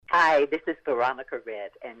Hi, this is Veronica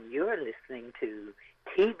Red, and you're listening to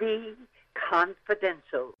TV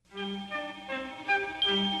Confidential.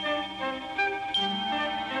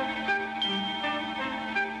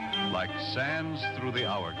 Like sands through the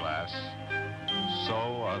hourglass, so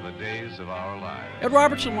are the days of our lives. Ed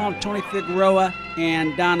Robertson along with Tony Figueroa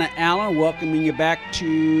and Donna Allen, welcoming you back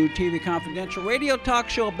to TV Confidential, radio talk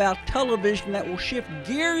show about television that will shift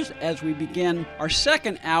gears as we begin our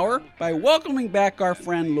second hour by welcoming back our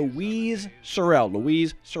friend Louise Sorel.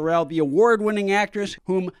 Louise Sorel, the award-winning actress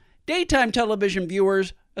whom daytime television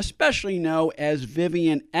viewers especially know as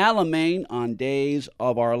Vivian Alamain on Days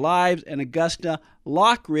of Our Lives and Augusta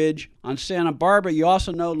Lockridge on Santa Barbara. You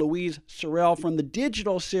also know Louise Sorel from the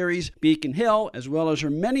digital series Beacon Hill, as well as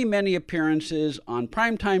her many, many appearances on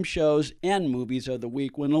primetime shows and movies of the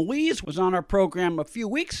week. When Louise was on our program a few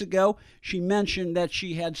weeks ago, she mentioned that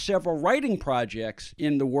she had several writing projects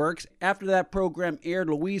in the works. After that program aired,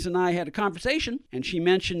 Louise and I had a conversation, and she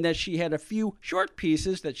mentioned that she had a few short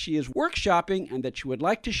pieces that she is workshopping and that she would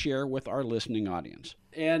like to share with our listening audience.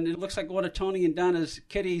 And it looks like one of Tony and Donna's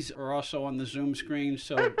kitties are also on the Zoom screen,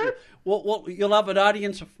 so you'll have an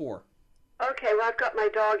audience of 4. Okay, well, I've got my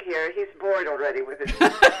dog here. He's bored already with his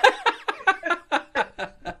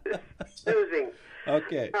snoozing.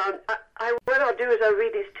 Okay. What I'll do is I'll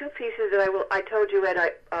read these 2 pieces that I told you, Ed,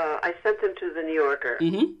 I sent them to the New Yorker.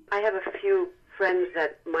 Mm-hmm. I have a few friends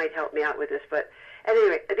that might help me out with this, but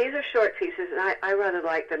anyway, these are short pieces, and I rather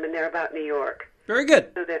like them, and they're about New York. Very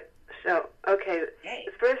good. Okay,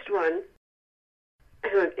 the first one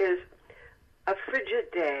is a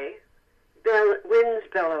frigid day, winds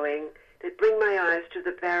bellowing that bring my eyes to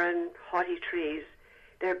the barren, haughty trees,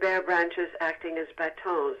 their bare branches acting as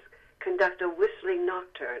batons, conduct a whistling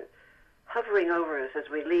nocturne, hovering over us as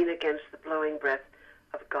we lean against the blowing breath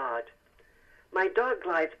of God. My dog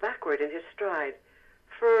glides backward in his stride,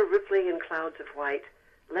 fur rippling in clouds of white,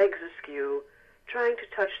 legs askew, trying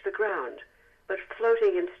to touch the ground, but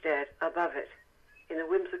floating instead above it in a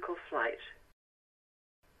whimsical flight.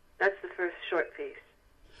 That's the first short piece.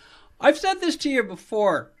 I've said this to you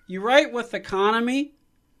before. You write with economy,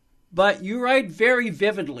 but you write very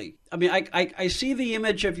vividly. I mean, I see the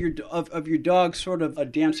image of your dog sort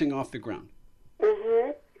of dancing off the ground.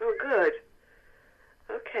 Mm-hmm. Oh, good.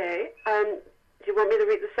 Okay. Do you want me to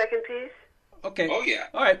read the second piece? Okay. Oh, yeah.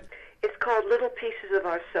 All right. It's called Little Pieces of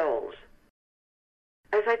Our Souls.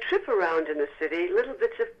 As I trip around in the city, little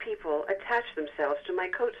bits of people attach themselves to my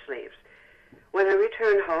coat sleeves. When I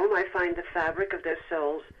return home, I find the fabric of their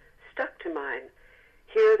souls stuck to mine.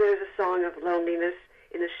 Here there's a song of loneliness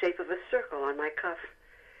in the shape of a circle on my cuff.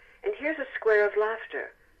 And here's a square of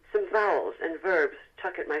laughter, some vowels and verbs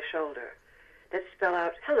tuck at my shoulder that spell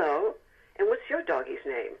out, hello, and what's your doggy's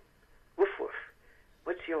name? Woof woof.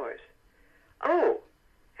 What's yours? Oh,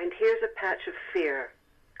 and here's a patch of fear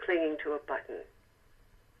clinging to a button.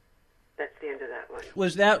 That's the end of that one.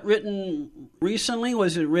 Was that written recently?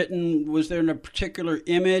 Was there a particular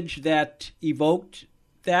image that evoked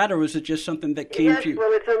that, or was it just something that came to you? Yes,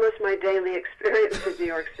 well, it's almost my daily experience in New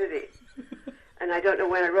York City. And I don't know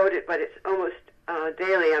when I wrote it, but it's almost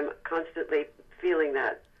daily. I'm constantly feeling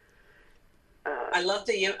that. I love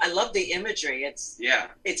the imagery.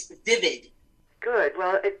 It's vivid. Good.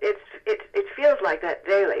 Well, it feels like that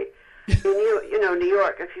daily. In New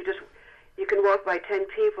York, if you can walk by 10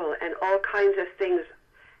 people and all kinds of things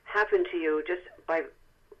happen to you just by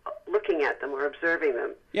looking at them or observing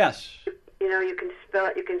them. Yes. You can spell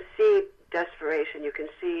it, you can see desperation, you can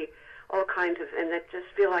see all kinds of, and I just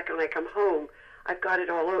feel like when I come home, I've got it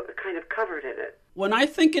all kind of covered in it. When I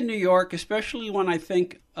think in New York, especially when I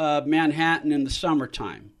think of Manhattan in the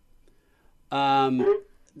summertime,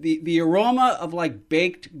 the aroma of like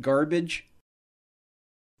baked garbage.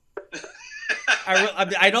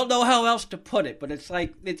 I don't know how else to put it, but it's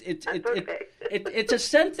like it's a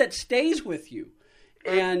scent that stays with you.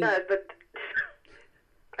 And it does, but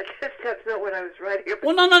I guess that's not what I was writing about.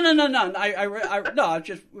 Well, no.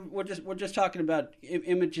 We're just talking about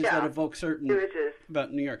images that evoke certain images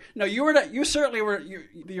about New York. No, you certainly were.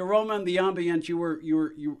 The aroma and the ambience you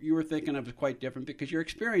were thinking of is quite different because your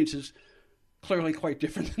experience is clearly quite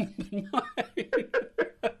different than mine.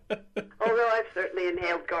 Although I've certainly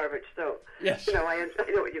inhaled garbage, so yes. I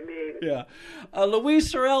know what you mean. Yeah.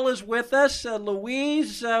 Louise Sorel is with us.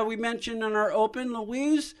 Louise, we mentioned in our open,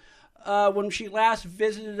 Louise, when she last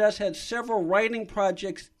visited us, had several writing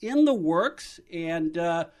projects in the works, and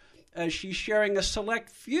she's sharing a select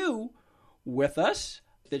few with us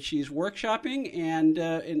that she's workshopping and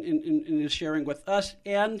is sharing with us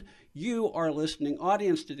and you, our listening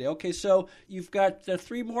audience today. Okay, so you've got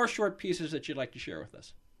 3 more short pieces that you'd like to share with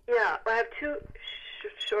us. Yeah, I have 2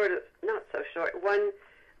 short, not so short, one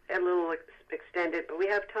a little extended, but we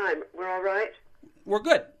have time. We're all right? We're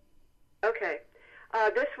good. Okay.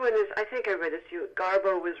 This one is, I think I read this to you,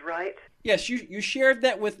 Garbo was right. Yes, you shared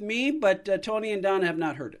that with me, but Tony and Donna have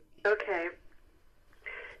not heard it. Okay.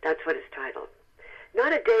 That's what it's titled.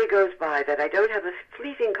 Not a day goes by that I don't have a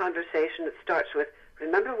fleeting conversation that starts with,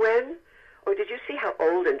 remember when? Or did you see how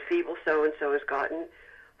old and feeble so-and-so has gotten?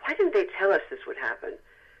 Why didn't they tell us this would happen?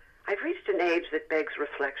 I've reached an age that begs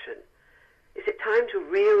reflection. Is it time to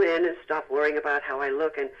reel in and stop worrying about how I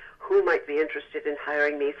look and who might be interested in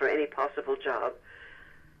hiring me for any possible job?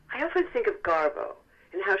 I often think of Garbo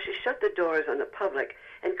and how she shut the doors on the public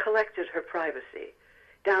and collected her privacy.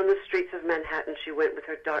 Down the streets of Manhattan she went with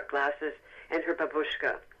her dark glasses and her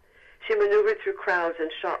babushka. She maneuvered through crowds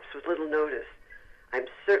and shops with little notice. I'm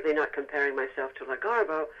certainly not comparing myself to La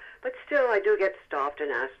Garbo, but still I do get stopped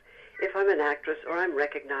and asked if I'm an actress or I'm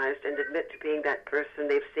recognized and admit to being that person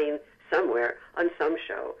they've seen somewhere on some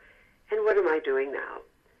show. And what am I doing now?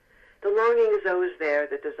 The longing is always there,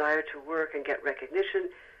 the desire to work and get recognition,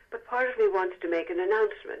 but part of me wants to make an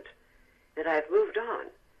announcement that I have moved on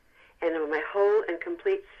and that my whole and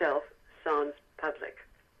complete self sans public.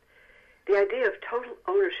 The idea of total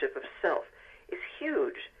ownership of self is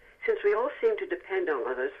huge, since we all seem to depend on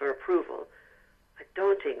others for approval. A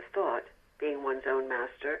daunting thought, being one's own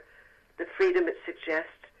master, the freedom it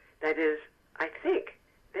suggests, that is, I think,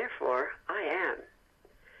 therefore I am.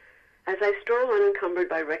 As I stroll unencumbered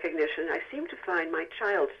by recognition, I seem to find my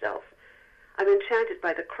child self. I'm enchanted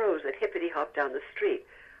by the crows that hippity-hop down the street.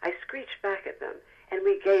 I screech back at them, and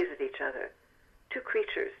we gaze at each other. Two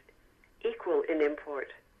creatures, equal in import,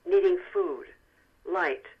 needing food,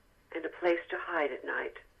 light, and a place to hide at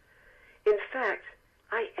night. In fact,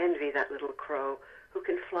 I envy that little crow who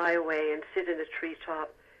can fly away and sit in a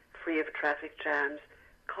treetop, free of traffic jams,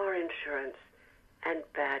 car insurance, and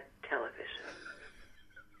bad television.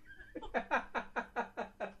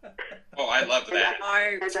 Oh, I love that.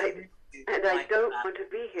 And I don't want to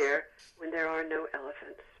be here when there are no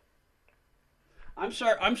elephants.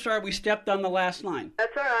 I'm sorry we stepped on the last line.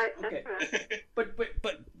 That's all right. Okay. That's all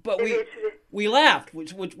right. But we laughed,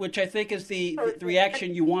 which I think is the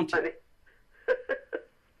reaction you wanted.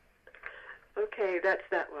 Okay, that's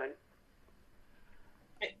that one.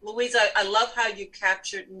 Louise, I love how you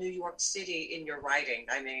captured New York City in your writing.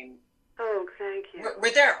 I mean, oh, thank you.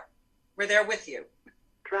 We're there. We're there with you.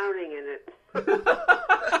 Drowning in it.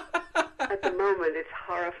 At the moment, it's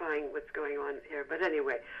horrifying what's going on here. But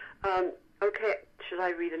anyway, okay, should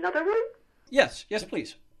I read another one? Yes,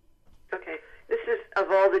 please. Okay, this is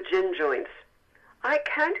of all the gin joints. I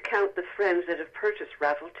can't count the friends that have purchased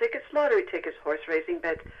raffle tickets, lottery tickets, horse racing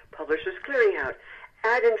bets, Publishers Clearinghouse,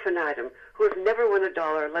 ad infinitum, who have never won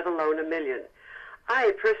 $1, let alone $1 million.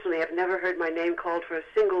 I personally have never heard my name called for a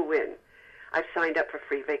single win. I've signed up for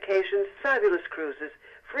free vacations, fabulous cruises,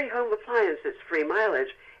 free home appliances, free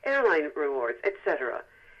mileage, airline rewards, etc.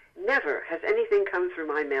 Never has anything come through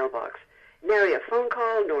my mailbox. Nary a phone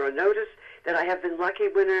call nor a notice that I have been lucky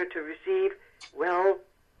winner to receive, well,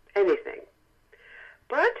 anything.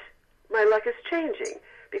 But my luck is changing,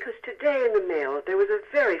 because today in the mail there was a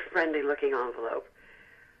very friendly-looking envelope.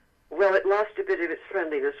 Well, it lost a bit of its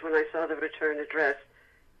friendliness when I saw the return address,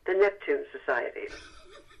 the Neptune Society.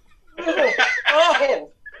 Oh!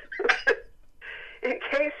 In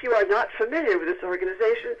case you are not familiar with this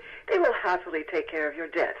organization, they will happily take care of your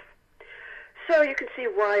death. So you can see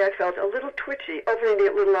why I felt a little twitchy opening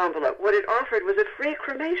the little envelope. What it offered was a free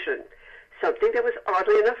cremation, something that was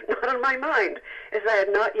oddly enough not on my mind, as I had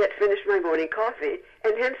not yet finished my morning coffee,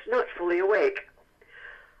 and hence not fully awake.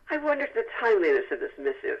 I wondered the timeliness of this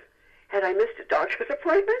missive. Had I missed a doctor's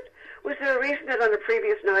appointment? Was there a reason that on a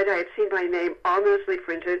previous night I had seen my name ominously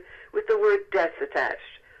printed with the word death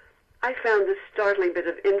attached? I found this startling bit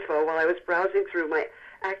of info while I was browsing through my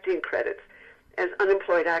acting credits, as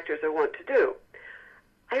unemployed actors are wont to do.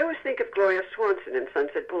 I always think of Gloria Swanson in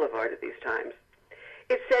Sunset Boulevard at these times.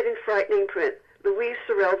 It said in frightening print, Louise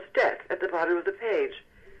Sorel's death at the bottom of the page.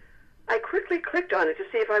 I quickly clicked on it to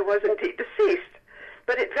see if I was indeed deceased,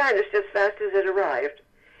 but it vanished as fast as it arrived.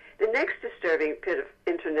 The next disturbing bit of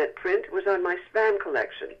internet print was on my spam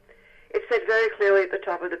collection. It said very clearly at the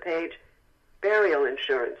top of the page, burial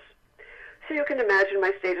insurance. So you can imagine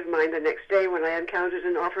my state of mind the next day when I encountered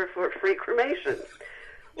an offer for free cremation.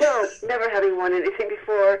 Well, never having won anything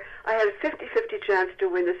before, I had a 50-50 chance to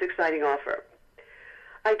win this exciting offer.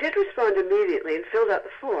 I did respond immediately and filled out the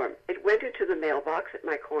form. It went into the mailbox at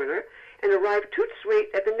my corner and arrived tout sweet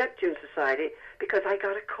at the Neptune Society because I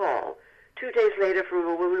got a call 2 days later from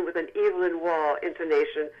a woman with an Evelyn Waugh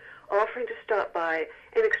intonation. offering to stop by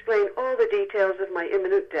and explain all the details of my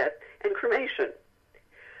imminent death and cremation.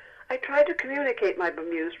 I tried to communicate my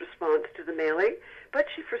bemused response to the mailing, but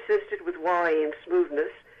she persisted with why and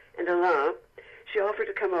smoothness and elan. She offered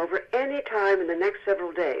to come over any time in the next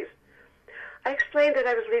several days. I explained that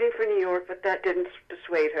I was leaving for New York, but that didn't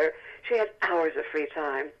persuade her. She had hours of free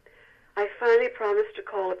time. I finally promised to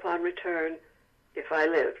call upon return if I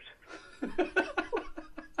lived.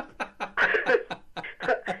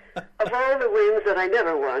 Of all the wins that I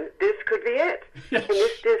never won, this could be it. Yes. And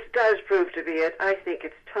if this does prove to be it, I think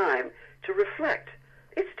it's time to reflect.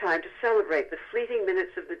 It's time to celebrate the fleeting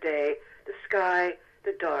minutes of the day, the sky,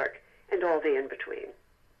 the dark, and all the in-between.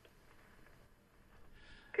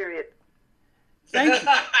 Period. Thank you.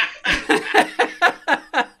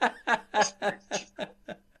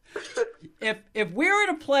 If we were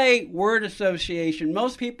to play word association,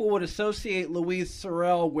 most people would associate Louise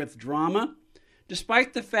Sorel with drama,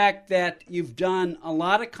 despite the fact that you've done a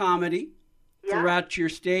lot of comedy throughout your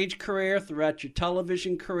stage career, throughout your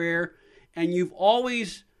television career, and you've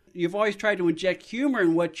always tried to inject humor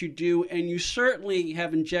in what you do, and you certainly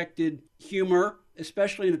have injected humor,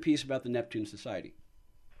 especially in the piece about the Neptune Society.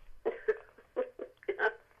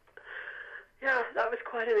 Yeah, that was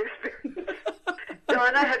quite an experience.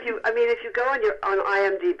 Donna, if you go on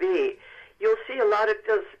IMDb, you'll see a lot of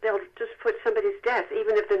those. They'll just put somebody's death,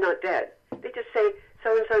 even if they're not dead. They just say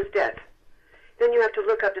so-and-so's death. Then you have to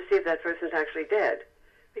look up to see if that person's actually dead,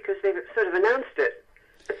 because they've sort of announced it.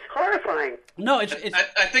 It's horrifying. No, it's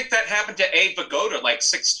I think that happened to Abe Vigoda like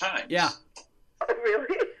 6 times. Yeah. Oh,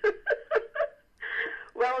 really?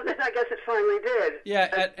 Well, then I guess it finally did.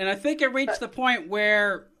 Yeah, and I think it reached the point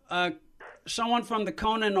where someone from the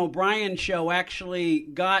Conan O'Brien show actually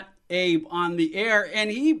got Abe on the air, and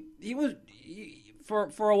he was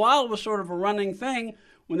for a while it was sort of a running thing.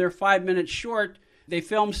 When they're 5 minutes short, they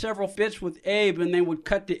filmed several bits with Abe, and they would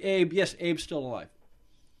cut to Abe. Yes, Abe's still alive.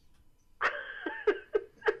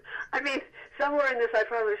 Somewhere in this I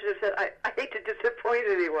probably should have said, I hate to disappoint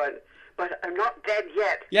anyone, but I'm not dead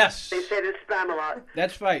yet. Yes. They said in Spamalot.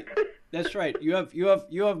 That's right. That's right. You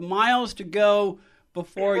have miles to go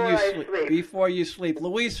before you sleep.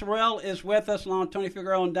 Louise Sorel is with us, along with Tony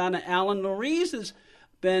Figueroa and Donna Allen. Louise has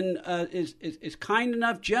been is kind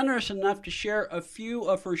enough, generous enough to share a few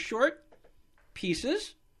of her short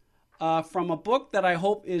pieces from a book that I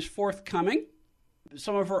hope is forthcoming.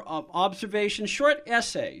 Some of her observations, short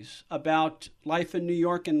essays about life in New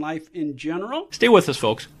York and life in general. Stay with us,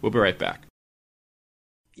 folks. We'll be right back.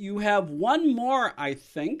 You have one more, I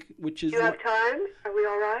think, which is... You have time? Are we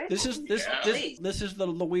all right? This is the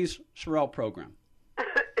Louise Sorel program.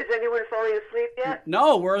 Is anyone falling asleep yet?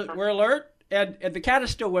 No, we're alert, and the cat is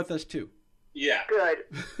still with us, too. Yeah. Good.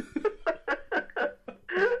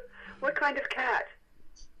 What kind of cat?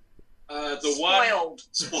 Spoiled.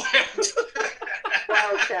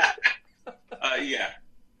 Wild cat. Yeah.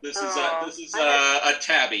 This is a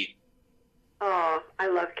tabby. Oh, I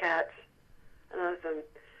love cats. I love them.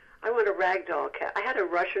 I want a ragdoll cat. I had a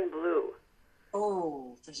Russian blue.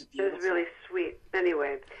 Oh, there's a It beautiful. was really sweet.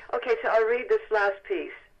 Anyway, okay, so I'll read this last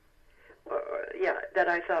piece. That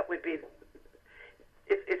I thought would be.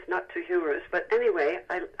 It's not too humorous, but anyway,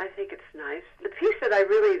 I think it's nice. The piece that I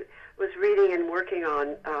really was reading and working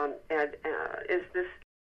on is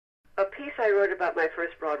a piece I wrote about my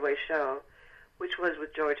first Broadway show, which was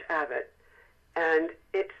with George Abbott, and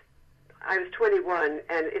I was 21,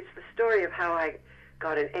 and it's the story of how I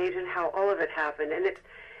got an agent, how all of it happened, and it's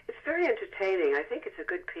very entertaining. I think it's a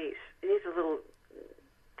good piece. It needs a little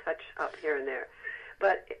touch up here and there,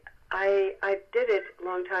 but I did it a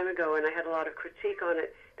long time ago, and I had a lot of critique on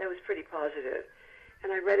it that was pretty positive.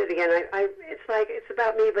 And I read it again. It's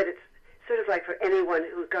about me, but it's sort of like for anyone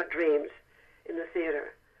who's got dreams in the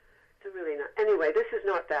theater. It's really not. Anyway, this is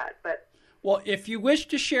not that, but. Well, if you wish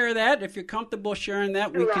to share that, if you're comfortable sharing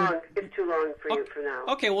that, we can. It's too long for you for now.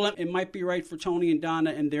 Okay, well, it might be right for Tony and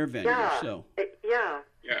Donna and their venue. Yeah. So. Yeah.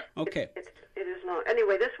 Okay. It is long.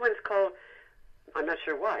 Anyway, this one's called, I'm not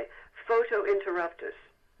sure why, Photo Interruptus.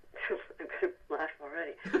 I'm going to laugh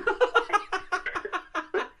already.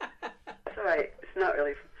 Sorry, it's not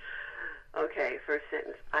really. Okay, first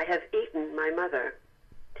sentence. I have eaten my mother.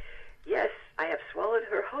 Yes, I have swallowed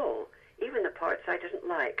her whole, even the parts I didn't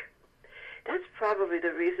like. That's probably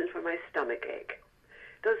the reason for my stomach ache.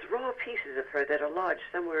 Those raw pieces of her that are lodged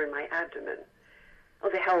somewhere in my abdomen. Oh,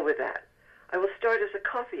 the hell with that. I will start as a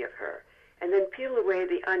copy of her, and then peel away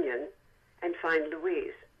the onion and find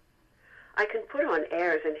Louise. I can put on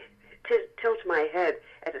airs and tilt my head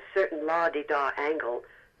at a certain la-di-da angle,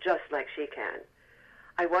 just like she can.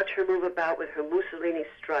 I watch her move about with her Mussolini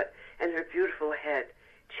strut and her beautiful head,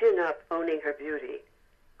 chin up, owning her beauty.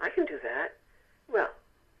 I can do that. Well,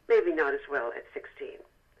 maybe not as well at 16.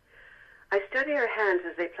 I study her hands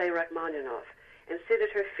as they play Rachmaninoff and sit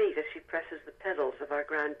at her feet as she presses the pedals of our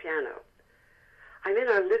grand piano. I'm in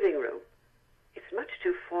our living room. It's much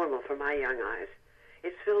too formal for my young eyes.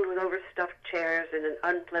 It's filled with overstuffed chairs in an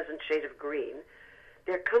unpleasant shade of green.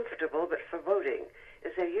 They're comfortable but foreboding,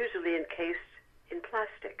 as they're usually encased in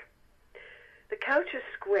plastic. The couch is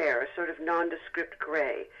square, a sort of nondescript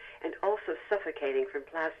gray, and also suffocating from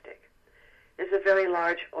plastic. There's a very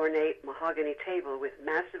large, ornate mahogany table with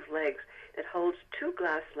massive legs that holds 2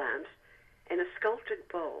 glass lamps and a sculpted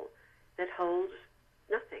bowl that holds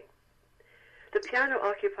nothing. The piano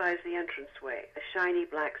occupies the entranceway, a shiny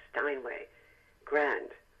black Steinway.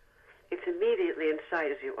 Grand. It's immediately in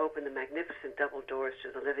sight as you open the magnificent double doors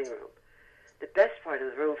to the living room. The best part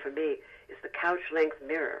of the room for me is the couch-length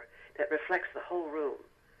mirror that reflects the whole room.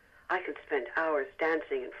 I can spend hours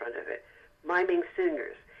dancing in front of it, miming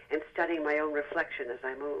singers, and studying my own reflection as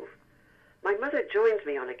I move. My mother joins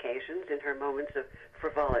me on occasions in her moments of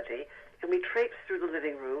frivolity, and we traipse through the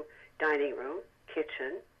living room, dining room,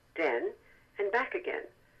 kitchen, den, and back again,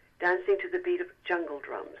 dancing to the beat of jungle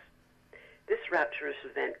drums. This rapturous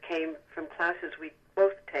event came from classes we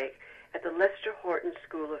both take at the Lester Horton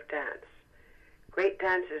School of Dance. Great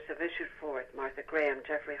dancers have issued forth: Martha Graham,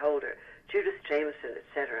 Jeffrey Holder, Judith Jameson,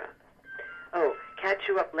 etc. Oh, catch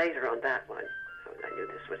you up later on that one. Oh, I knew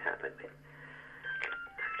this would happen. I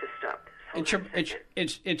have to stop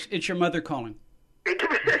this. It's your mother calling.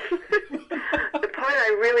 The part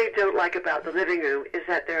I really don't like about the living room is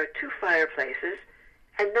that there are 2 fireplaces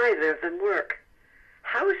and neither of them work.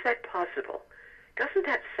 How is that possible? Doesn't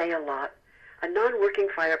that say a lot? A non-working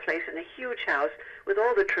fireplace in a huge house with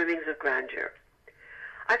all the trimmings of grandeur.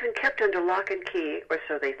 I've been kept under lock and key, or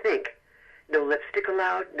so they think. No lipstick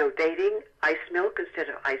allowed, no dating, ice milk instead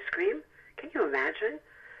of ice cream. Can you imagine?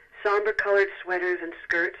 Somber-colored sweaters and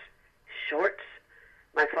skirts, shorts.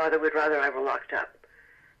 My father would rather I were locked up.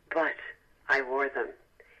 But I wore them.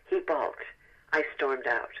 He balked. I stormed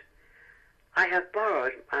out. I have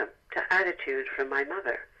borrowed attitude from my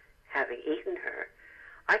mother. Having eaten her,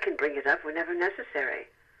 I can bring it up whenever necessary.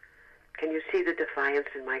 Can you see the defiance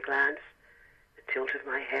in my glance? The tilt of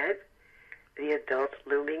my head? The adult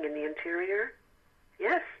looming in the interior?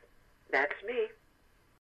 Yes, that's me.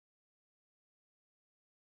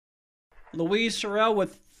 Louise Sorel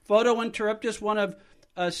with Photo Interruptus, one of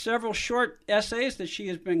several short essays that she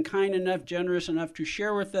has been kind enough, generous enough to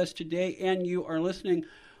share with us today, and you are listening.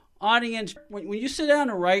 Audience, when you sit down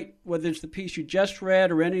to write, whether it's the piece you just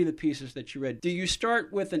read or any of the pieces that you read, do you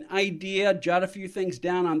start with an idea, jot a few things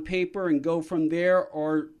down on paper and go from there,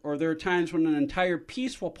 or there are times when an entire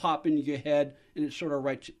piece will pop into your head and it sort of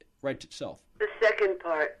writes itself? The second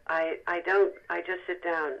part, I just sit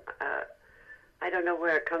down. I don't know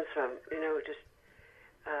where it comes from.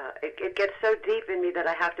 It gets so deep in me that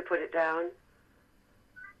I have to put it down.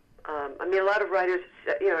 A lot of writers,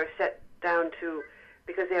 are set down to,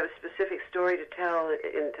 because they have a specific story to tell, and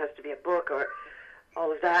it has to be a book or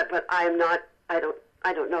all of that. But I'm not. I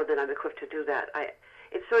don't know that I'm equipped to do that.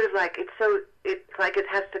 It's sort of like it's like it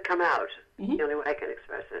has to come out. Mm-hmm. The only way I can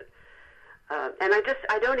express it. And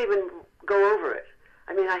I don't even go over it.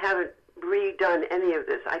 I haven't redone any of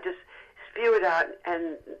this. I just spew it out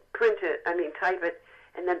and type it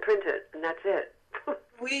and then print it, and that's it.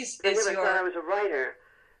 Louise, I never thought I was a writer,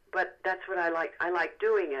 but that's what I like. I like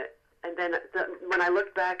doing it. And then when I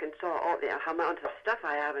looked back and saw how amount of stuff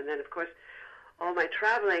I have, and then, of course, all my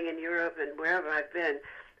traveling in Europe and wherever I've been,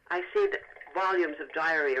 I see the volumes of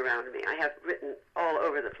diary around me. I have written all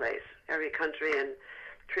over the place, every country and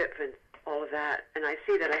trip and all of that. And I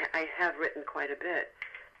see that I have written quite a bit.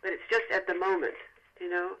 But it's just at the moment,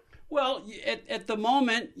 Well, at the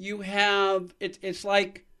moment, you have, it's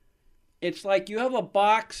like you have a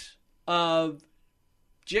box of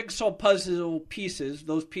jigsaw puzzle pieces,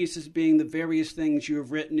 those pieces being the various things you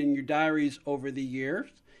have written in your diaries over the years,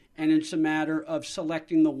 and it's a matter of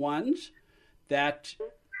selecting the ones that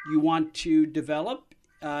you want to develop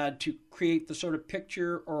to create the sort of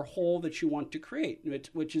picture or whole that you want to create,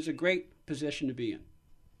 which is a great position to be in.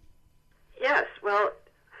 Yes, well,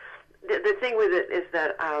 the thing with it is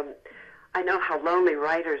that I know how lonely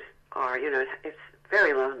writers are. It's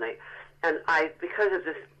very lonely. And because of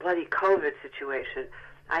this bloody COVID situation,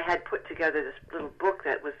 I had put together this little book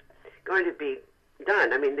that was going to be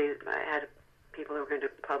done. I had people who were going to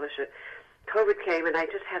publish it. COVID came, and I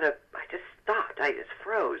just stopped. I just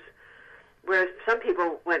froze. Whereas some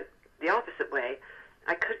people went the opposite way.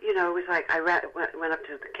 It was like I went up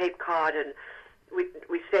to the Cape Cod, and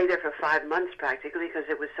we stayed there for 5 months practically because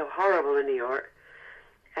it was so horrible in New York.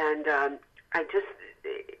 And I just,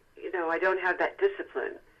 I don't have that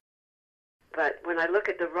discipline. But when I look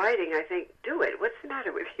at the writing, I think, do it. What's the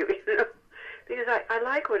matter with you? Because I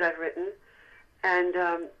like what I've written. And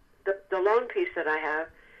the long piece that I have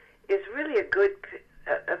is really a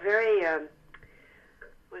very,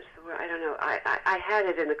 what's the word? I don't know. I had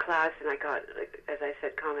it in the class, and I got, as I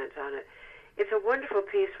said, comments on it. It's a wonderful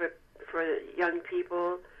piece for young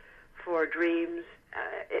people, for dreams.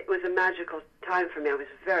 It was a magical time for me. I was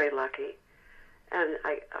very lucky. And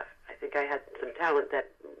I think I had some talent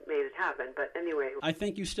that made it happen. But anyway. I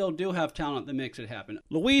think you still do have talent that makes it happen.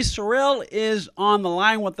 Louise Sorel is on the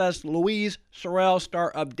line with us. Louise Sorel,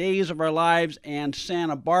 star of Days of Our Lives and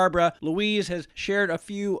Santa Barbara. Louise has shared a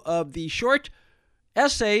few of the short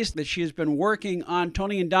essays that she has been working on.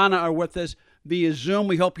 Tony and Donna are with us via Zoom.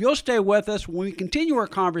 We hope you'll stay with us when we continue our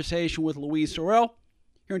conversation with Louise Sorel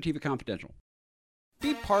here on TV Confidential.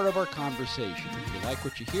 Be part of our conversation. If you like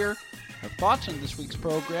what you hear, have thoughts on this week's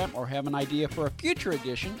program, or have an idea for a future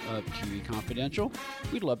edition of TV Confidential,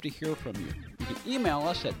 we'd love to hear from you. You can email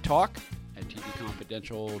us at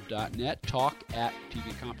talk@tvconfidential.net,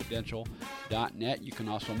 talk@tvconfidential.net. You can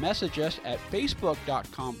also message us at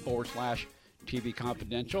facebook.com/TV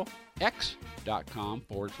Confidential,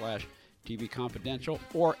 x.com/TV Confidential,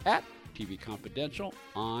 or at TV Confidential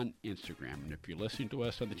on Instagram. And if you're listening to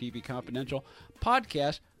us on the TV Confidential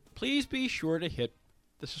podcast, please be sure to hit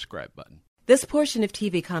the subscribe button. This portion of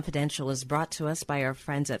TV Confidential is brought to us by our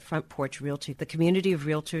friends at Front Porch Realty, the community of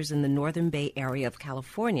realtors in the Northern Bay area of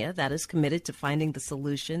California that is committed to finding the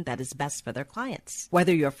solution that is best for their clients.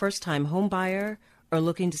 Whether you're a first-time home buyer or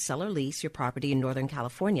looking to sell or lease your property in Northern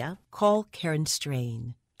California, call Karen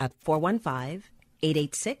Strain at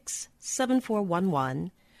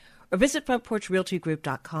 415-886-7411 or visit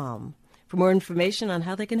frontporchrealtygroup.com for more information on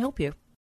how they can help you.